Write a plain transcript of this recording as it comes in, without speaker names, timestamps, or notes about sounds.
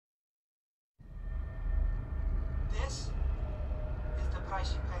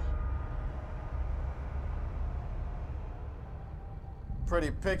pretty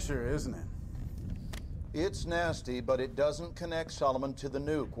picture, isn't it? It's nasty, but it doesn't connect Solomon to the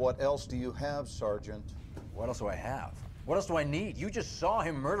nuke. What else do you have, Sergeant? What else do I have? What else do I need? You just saw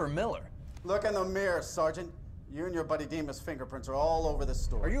him murder Miller. Look in the mirror, Sergeant. You and your buddy Demas' fingerprints are all over this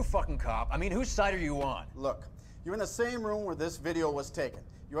story. Are you a fucking cop? I mean, whose side are you on? Look, you're in the same room where this video was taken.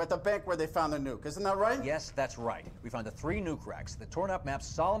 You're at the bank where they found the nuke. Isn't that right? Yes, that's right. We found the 3 nuke racks. The torn up map.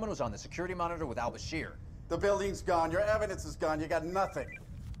 Solomon was on the security monitor with al-Bashir. The building's gone. Your evidence is gone. You got nothing.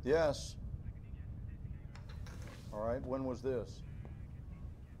 Yes. All right, when was this?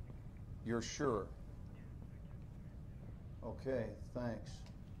 You're sure? Okay, thanks.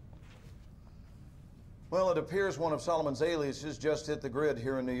 Well, it appears one of Solomon's aliases just hit the grid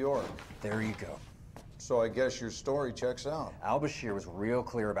here in New York. There you go. So I guess your story checks out. Al-Bashir was real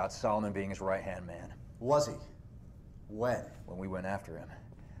clear about Solomon being his right-hand man. Was he? When? When we went after him.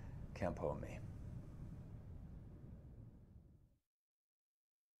 Campo and me.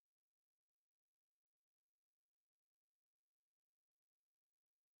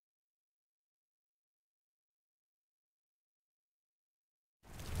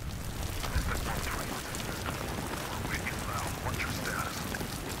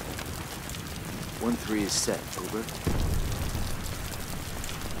 One 3 is set. Over.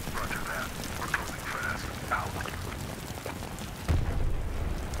 Roger that. We're closing fast. Out.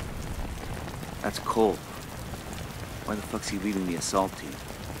 That's Cole. Why the fuck's he leaving the assault team?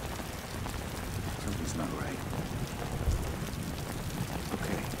 Something's not right.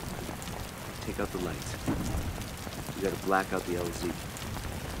 Okay. Take out the lights. You gotta black out the LZ.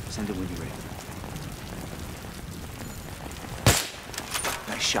 Send it when you're ready.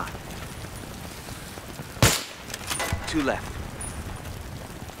 Nice shot. 2 left.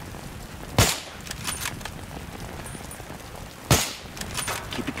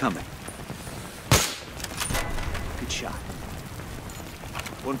 Keep it coming. Good shot.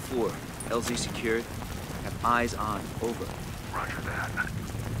 1-4. LZ secured. Have eyes on. Over. Roger that.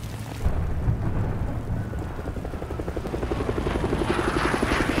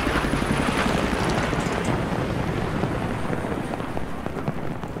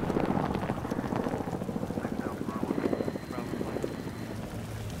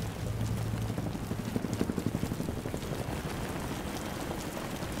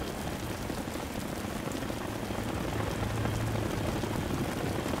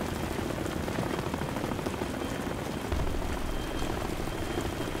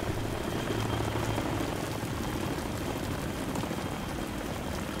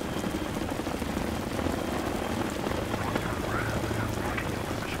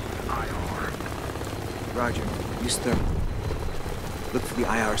 Roger. Use thermal. Look for the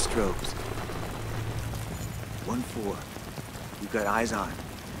IR strobes. 1-4. We've got eyes on.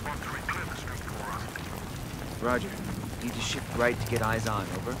 1-3, clear the street for us. Roger. Need to shift right to get eyes on.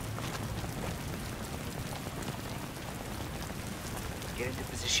 Over. Get into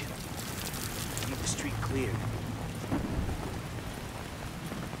position. Keep the street cleared.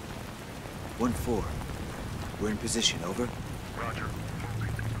 1-4. We're in position. Over. Roger.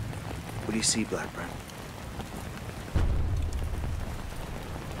 What do you see, Blackburn?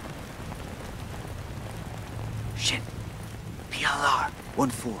 Shit. PLR.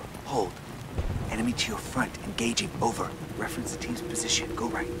 1-4. Hold. Enemy to your front. Engaging. Over. Reference the team's position. Go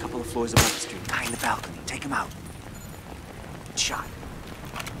right. Couple of floors above the street. Guy in the balcony. Take him out. Good shot.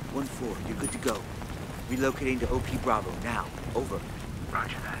 1-4. You're good to go. Relocating to OP Bravo. Now. Over.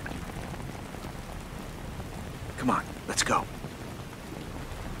 Roger that. Come on. Let's go.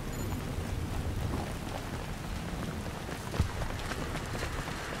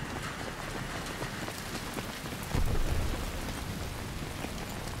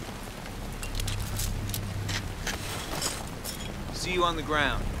 See you on the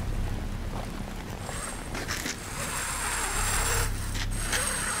ground.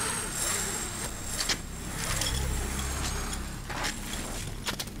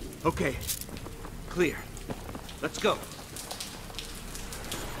 Okay. Clear. Let's go.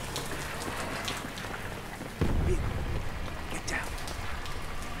 Get down.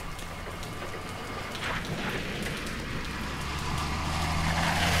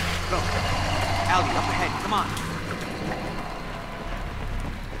 Go. Allie, up ahead. Come on.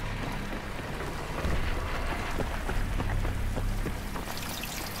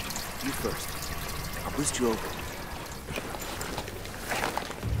 You first. I'll boost you over.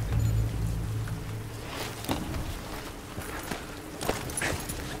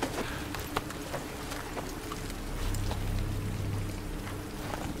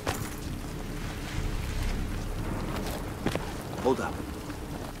 Hold up.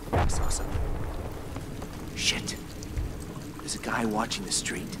 I saw something. Shit. The There's a guy watching the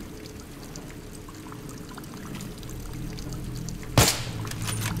street.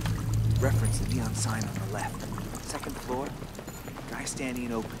 Reference the neon sign on the left. Second floor. Guy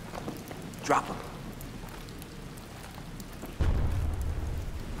standing open. Drop him.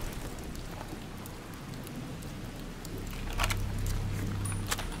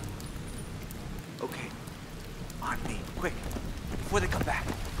 Okay. On me. Quick. Before they come back.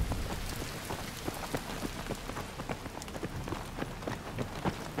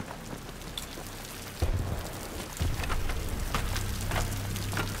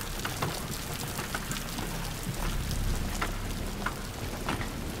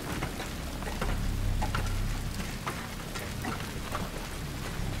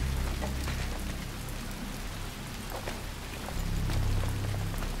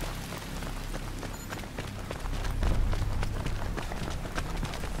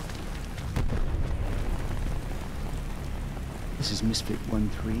 This is Misfit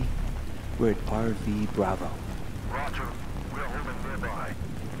 1-3. We're at RV Bravo. Roger. We're holding nearby.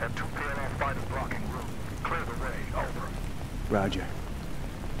 Have 2 PLR fighters blocking route. Clear the way. Over. Roger.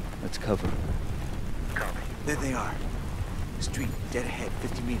 Let's cover. Copy. There they are. Street, dead ahead,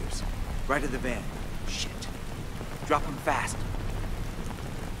 50 meters. Right of the van. Shit. Drop them fast.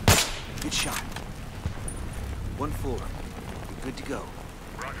 Good shot. 1-4. We're good to go.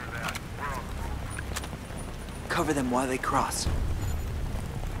 Roger that. We're on the move. Cover them while they cross.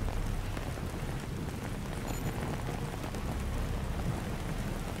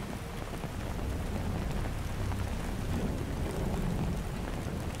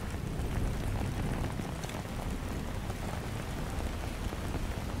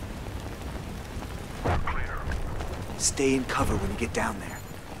 We're clear. Stay in cover when you get down there.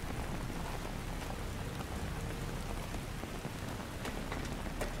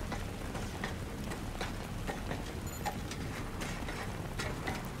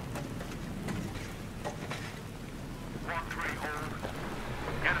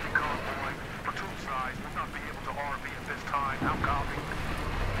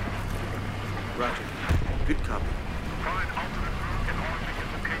 Roger. Good copy. Find alternate route and RV is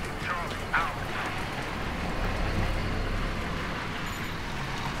located. Charlie, out.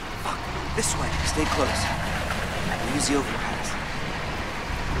 Fuck. This way. Stay close. We'll use the overpass.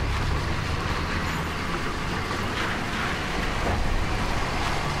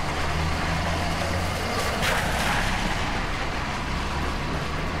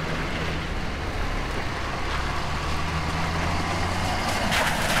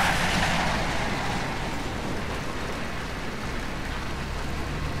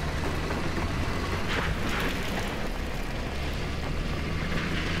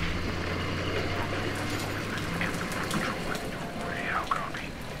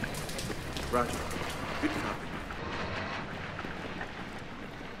 Roger. Good copy.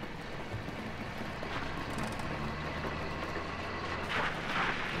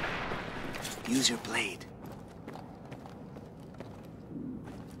 Use your blade.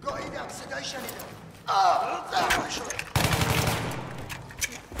 گاهیدم صدای شنیدم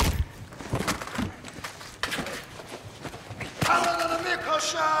الان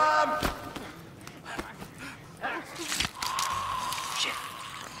میکشم Shit.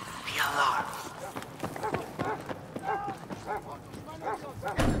 PLR.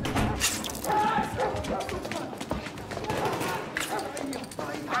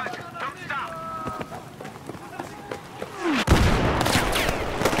 Don't stop.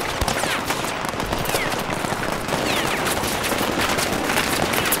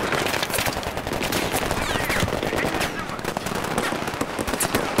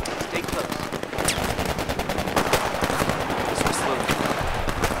 Stay close. This was slow.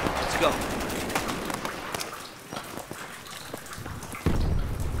 Let's go.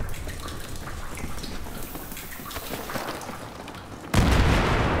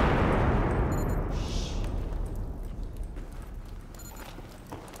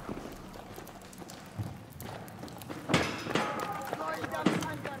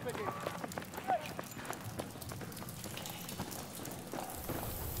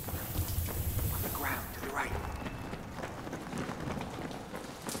 The ground to the right.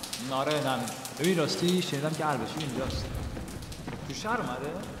 آره نمی ببین راستی شنیدم که اربشی اینجاست تو شهر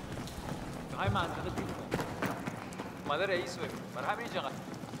اومده تو های منطقه دید کن اومده رئیس ببین برای همین اینجا قد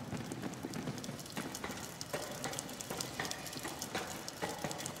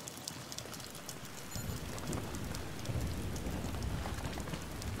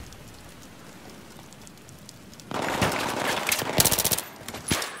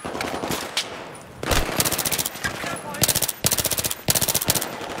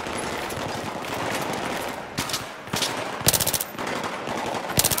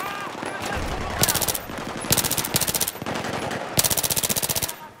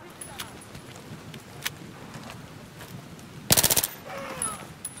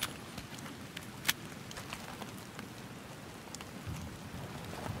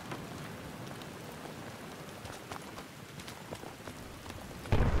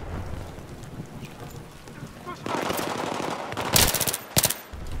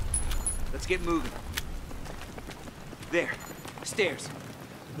get moving. There. Stairs.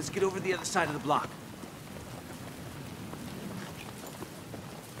 Let's get over to the other side of the block.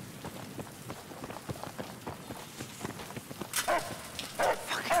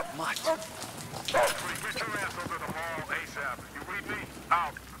 Fucking much. Get your ass over to the mall ASAP. You read me?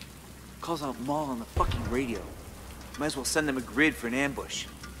 Out. Calls out mall on the fucking radio. Might as well send them a grid for an ambush.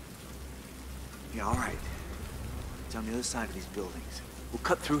 Yeah, all right. It's on the other side of these buildings. We'll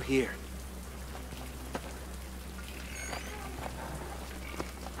cut through here.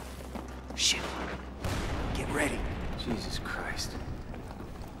 Shit. Get ready. Jesus Christ.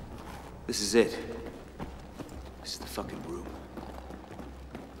 This is it. This is the fucking room.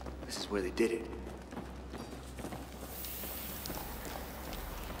 This is where they did it.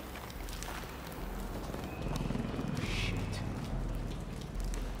 Shit.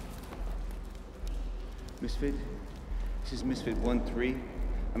 Misfit? This is Misfit 1-3.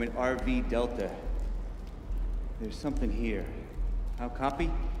 I'm in RV Delta. There's something here. How copy?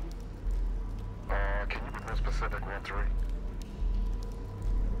 Can you be more specific, 1-3?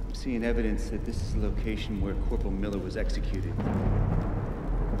 I'm seeing evidence that this is the location where Corporal Miller was executed.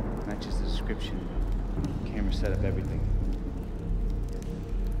 Matches the description. Camera set up, everything.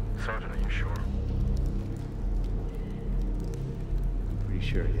 Sergeant, are you sure? Pretty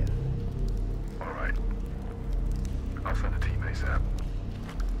sure, yeah. All right. I'll send a team ASAP.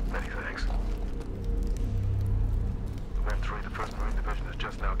 Many thanks. 1-3, the 1st Marine Division has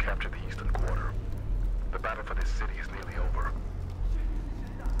just now captured the eastern quarter. The battle for this city is nearly over.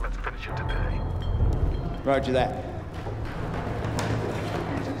 Let's finish it today. Roger that.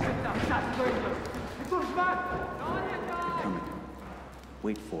 Coming.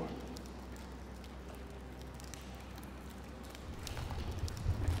 Wait for him.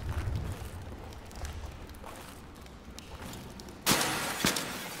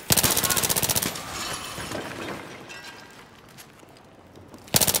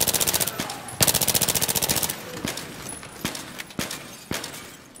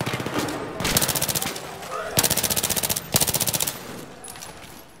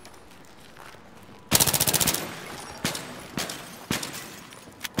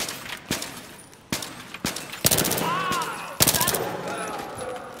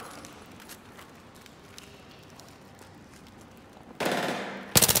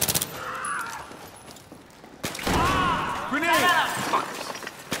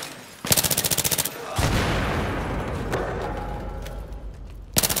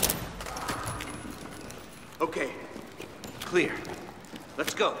 Okay. Clear.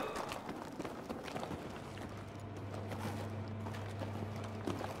 Let's go.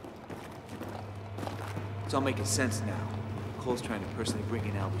 It's all making sense now. Cole's trying to personally bring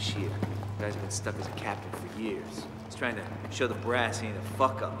in al-Bashir. The guy's been stuck as a captain for years. He's trying to show the brass he ain't a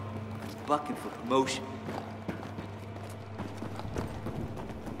fuck-up. He's bucking for promotion.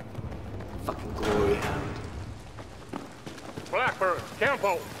 Fucking glory hound. Blackburn,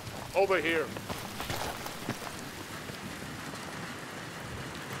 Campo, over here.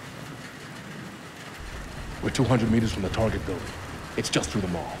 We're 200 meters from the target building. It's just through the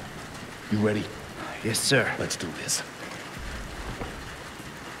mall. You ready? Yes, sir. Let's do this.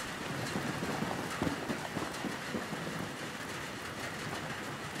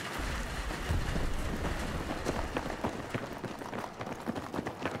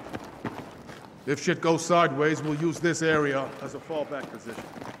 If shit goes sideways, we'll use this area as a fallback position.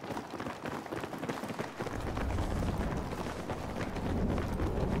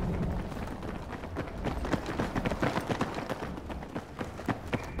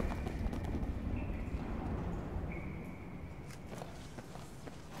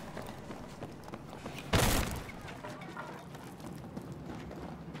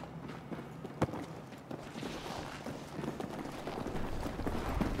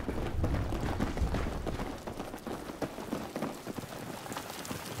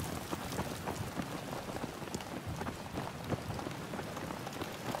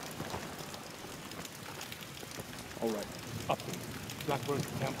 All right, update. Blackburn to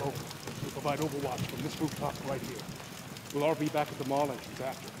Campo. We'll provide overwatch from this rooftop right here. We'll all be back at the mall entrance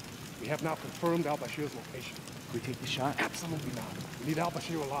after. We have now confirmed al-Bashir's location. Can we take the shot? Absolutely not. We need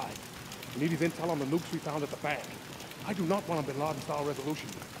al-Bashir alive. We need his intel on the nukes we found at the bank. I do not want a Bin Laden-style resolution.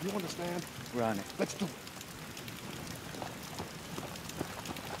 You understand? We're on it. Let's do it.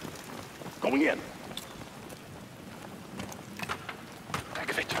 Going in.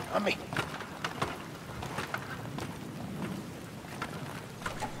 Activate. On me.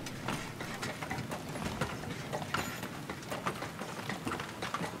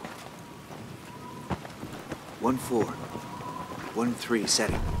 One 4, 1-3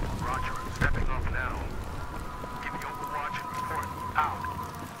 setting. Roger. Stand Out.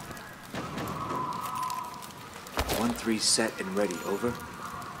 1-3 set and ready, over.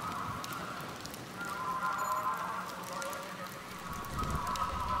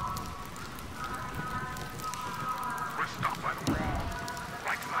 We're stopped by the wall.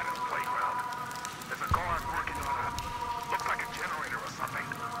 Right side of the playground. There's a guard working on looks like a generator or something.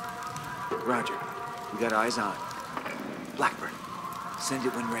 Roger. We got eyes on. Blackburn, send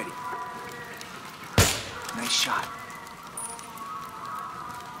it when ready. Nice shot.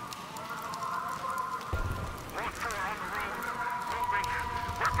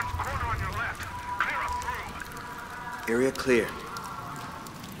 Area clear.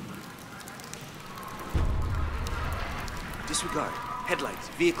 Disregard. Headlights.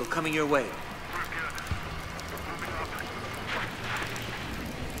 Vehicle coming your way.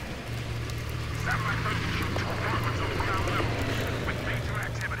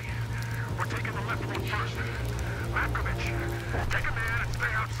 We're taking the left one first. Reccommend. Take a man and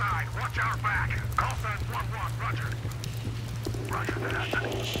stay outside. Watch our back. Call sign 1-1. Roger. Roger that.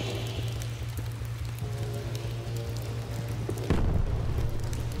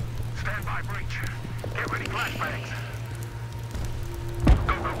 Stand by breach. Get ready flashbangs.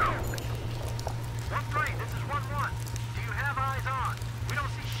 Go, go, go. 1-3, this is 1-1. Do you have eyes on? We don't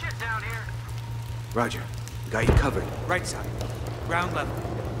see shit down here. Roger. Got you covered. Right side. Ground level.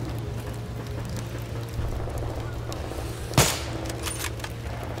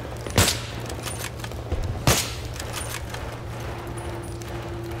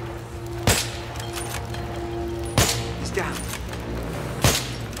 He's down.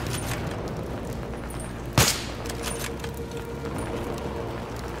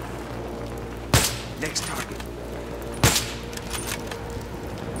 Next target.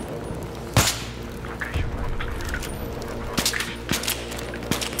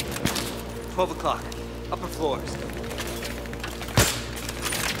 12 o'clock. Upper floors.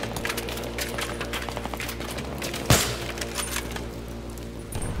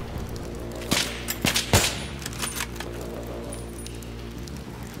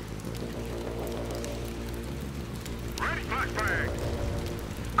 Ready, flashbang.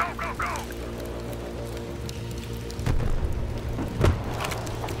 Go, go, go.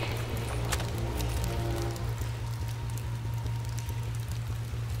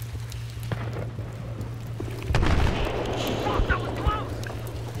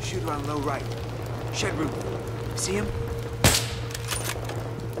 Shooter on low right. Shed roof. See him?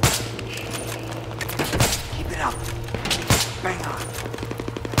 Keep it up. Bang on.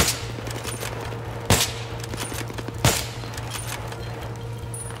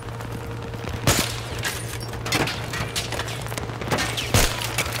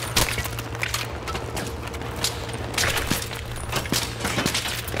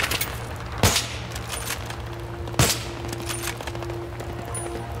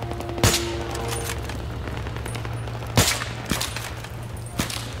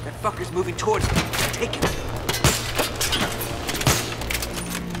 Fucker's moving towards me. Take him.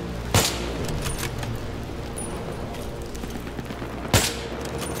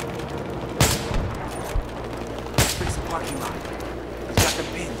 Fix the parking lot. He's got them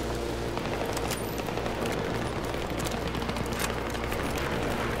pinned.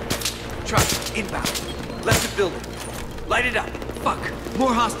 Truck, inbound. Left the building. Light it up. Fuck!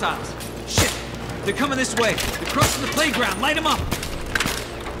 More hostiles! Shit! They're coming this way! They're crossing the playground! Light them up!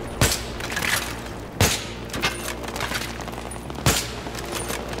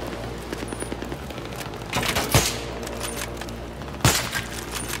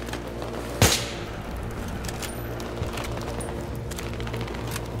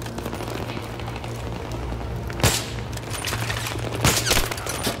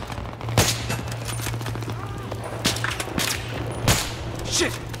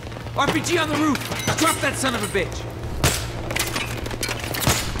 Shit! RPG on the roof! Drop that son of a bitch!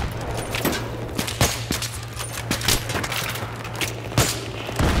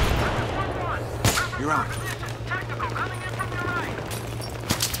 You're on. Tactical coming in from your right.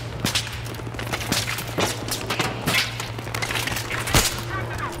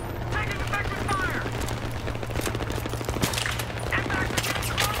 Tactical, taking effective fire. Impacts are getting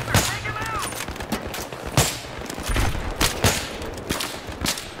closer. Take him out.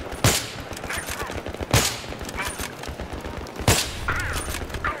 Next room. Clear.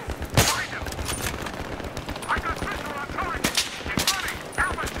 Go. Find him. I got visual on target. Keep running.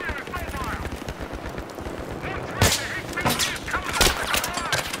 Alpha shield is mobile. 1-3, the HVT is coming out of the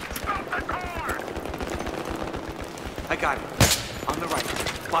garage. Stop the car. I got it. On the right.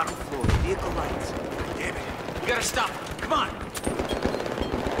 Bottom floor. Vehicle lights. Damn it. We gotta stop him. Come on.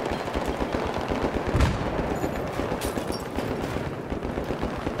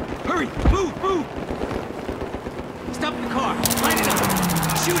 Move! Stop the car! Line it up!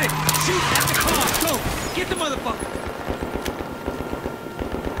 Shoot it! Shoot at the car! Go! Get the motherfucker!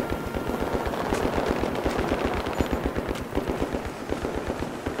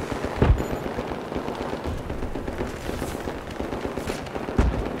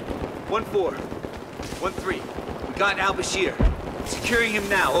 One 4. 1 3. We got al-Bashir. Securing him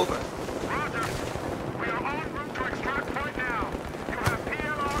now. Over. Roger. We are en route to extract point now. You have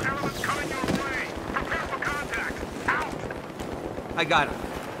PLR elements coming your way. Prepare for contact. Out! I got him.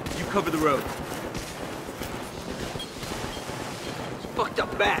 You cover the road. It's fucked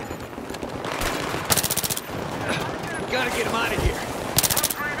up bad. We gotta get him out of here.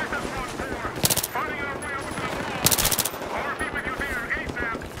 1-3, this is 1-4. Finding our way over to the wall. I'll be with you there,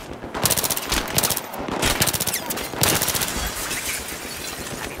 ASAP.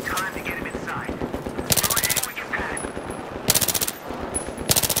 I need time to get him inside. Do anything we can.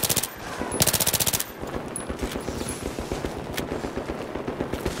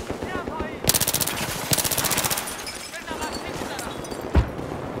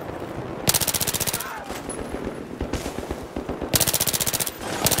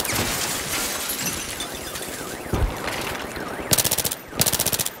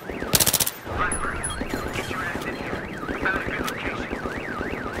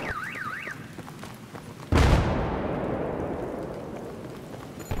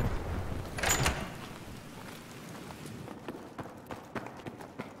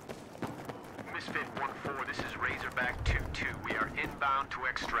 Misfit 1-4, this is Razorback 2-2. We are inbound to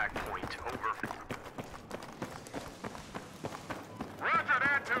extract point. Over. Roger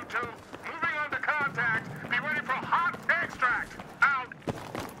that, 2-2. Moving on to contact. Be ready for hot extract. Out.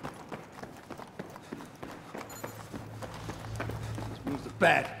 These moves look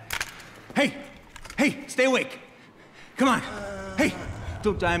bad. Hey! Hey! Stay awake! Come on! Hey!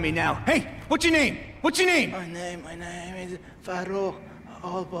 Don't die on me now. Hey! What's your name? What's your name? My name is Farouk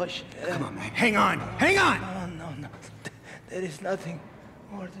Al-Bash. Come on, man. Hang on! Hang on! No. There is nothing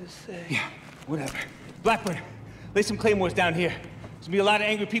more to say. Yeah, whatever. Blackburn, lay some claymores down here. There's gonna be a lot of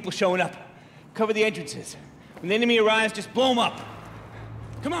angry people showing up. Cover the entrances. When the enemy arrives, just blow them up.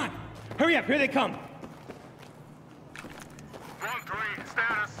 Come on! Hurry up, here they come. 1-3,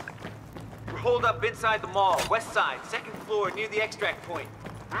 status. We're holed up inside the mall, west side, 2nd floor, near the extract point.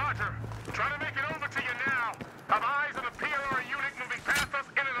 Roger. Try to make it over to you now. Have eyes on a PLR unit moving past us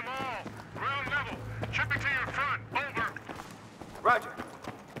into the mall. Ground level. Should be to your front. Over. Roger.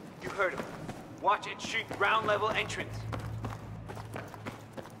 You heard him. Watch and shoot ground level entrance.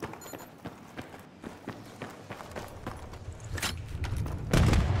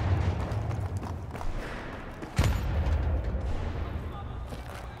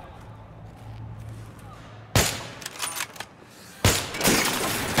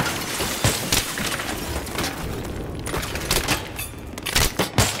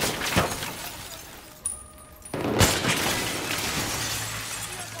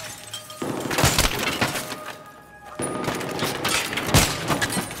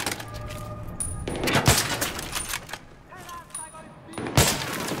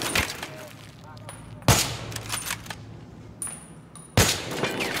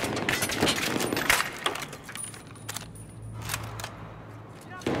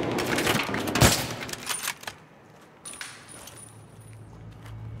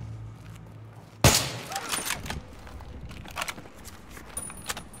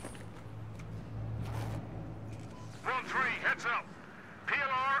 Heads up.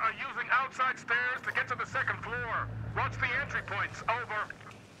 PLR are using outside stairs to get to the 2nd floor. Watch the entry points. Over.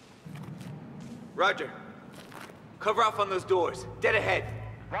 Roger. Cover off on those doors. Dead ahead.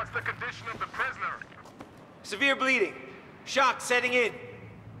 What's the condition of the prisoner? Severe bleeding. Shock setting in.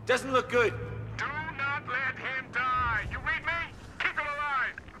 Doesn't look good. Do not let him die. You read me? Keep him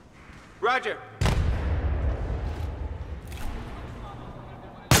alive. Roger.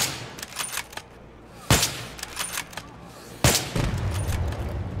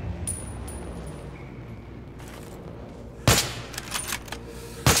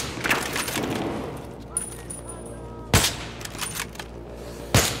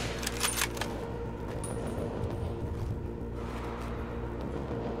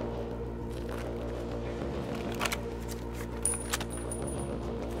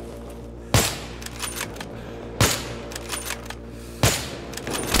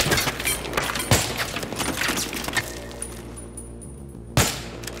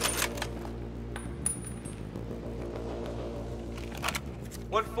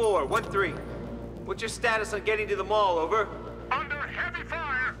 One 4, 1-3. What's your status on getting to the mall, over? Under heavy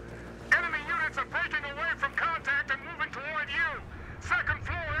fire. Enemy units are breaking away from contact and moving toward you. 2nd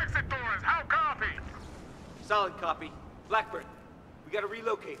floor exit doors. How Solid copy. Blackburn, we gotta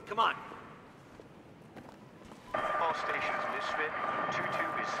relocate. Come on. All stations, Misfit.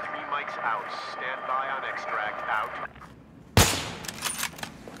 2-2 is 3 mics out. Stand by on extract. Out.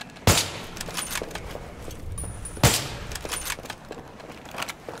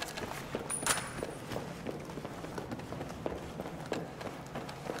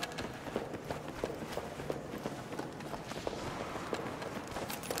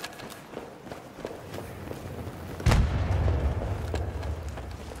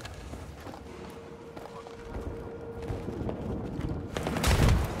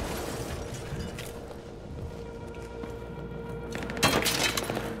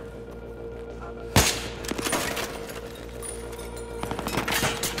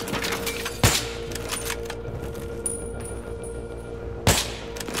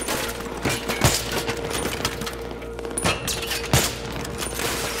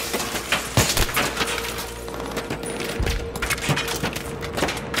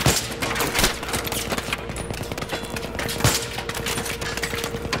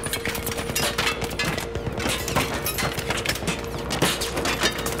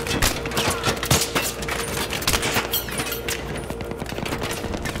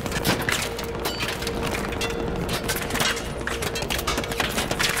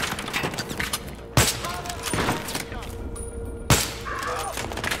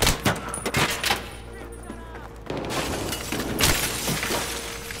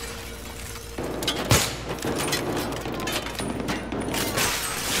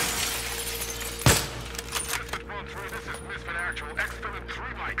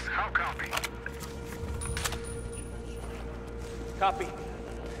 Copy.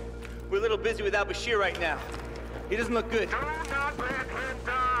 We're a little busy without Bashir right now. He doesn't look good. Do not let him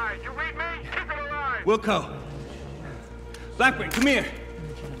die. You read me? Keep it alive. Wilco. Blackburn, come here.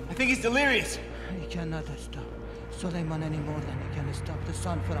 I think he's delirious. You cannot stop Suleiman any more than you can stop the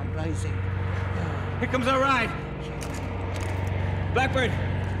sun from rising. Here comes our ride. Blackburn,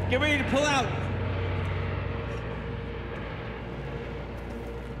 get ready to pull out.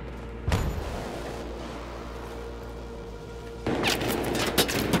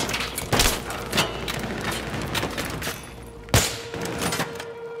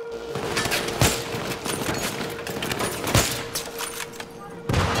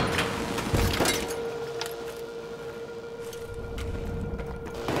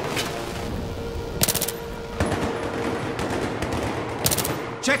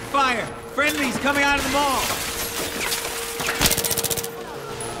 Check fire! Friendlies coming out of the mall!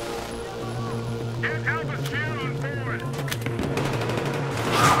 Get Alpha Shield on board!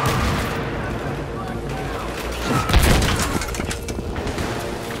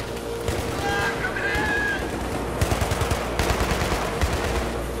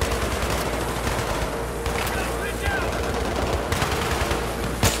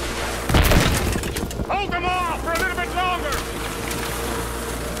 Hold them off for a little bit longer!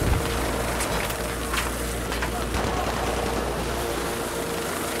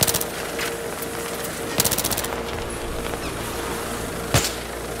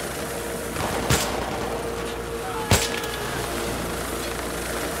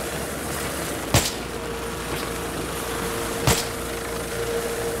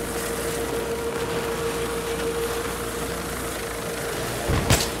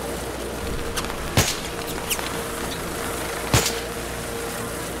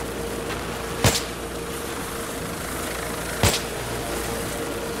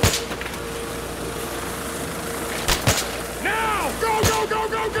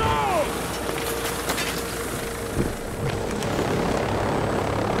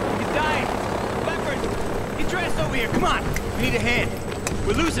 Over here, come on! We need a hand.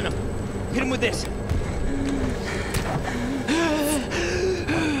 We're losing him. Hit him with this.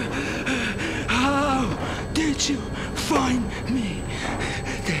 How did you find me?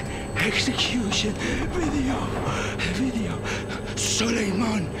 The execution video.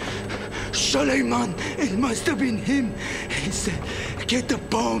 Suleiman, it must have been him. He said, get the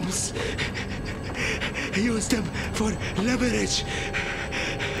bombs. He used them for leverage.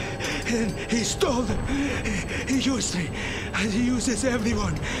 And he stole them. He used me, as he uses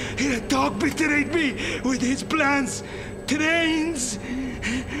everyone. He dog betrayed me with his plans, trains.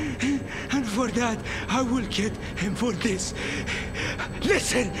 And for that, I will get him for this.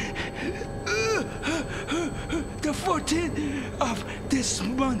 Listen! The 14th of this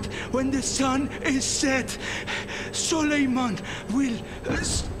month, when the sun is set, Suleiman will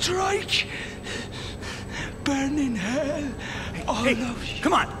strike. Burn in hell. All of you.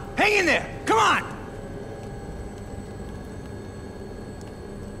 Come on! Hang in there! Come on!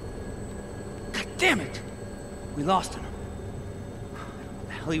 God damn it! We lost him. What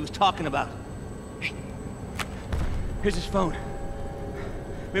the hell he was talking about? Hey, here's his phone.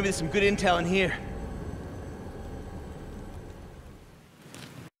 Maybe there's some good intel in here.